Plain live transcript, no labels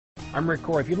I'm Rick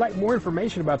Corey. If you'd like more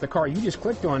information about the car you just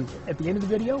clicked on at the end of the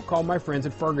video, call my friends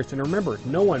at Ferguson. And remember,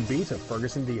 no one beats a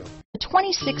Ferguson deal. The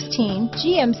 2016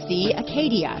 GMC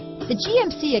Acadia. The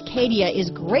GMC Acadia is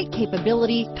great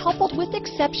capability coupled with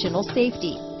exceptional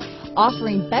safety.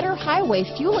 Offering better highway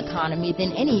fuel economy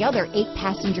than any other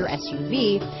 8-passenger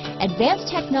SUV,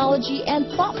 advanced technology and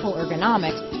thoughtful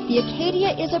ergonomics, the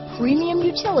Acadia is a premium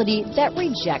utility that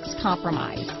rejects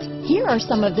compromise. Here are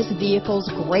some of this vehicle's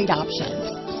great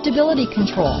options: stability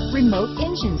control, remote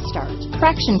engine start,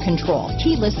 traction control,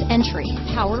 keyless entry,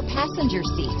 power passenger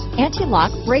seat,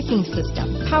 anti-lock braking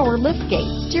system, power liftgate,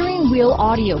 steering wheel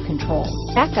audio controls,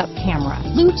 backup camera,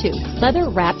 Bluetooth,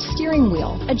 leather-wrapped steering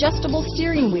wheel, adjustable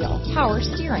steering wheel, power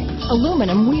steering,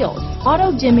 aluminum wheels,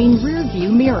 auto-dimming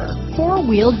rear-view mirror,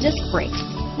 4-wheel disc brakes,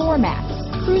 floor mats,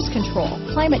 cruise control,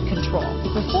 climate control.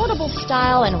 If affordable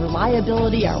style and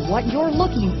reliability are what you're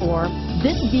looking for,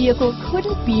 this vehicle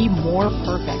couldn't be more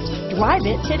perfect. Drive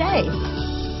it today.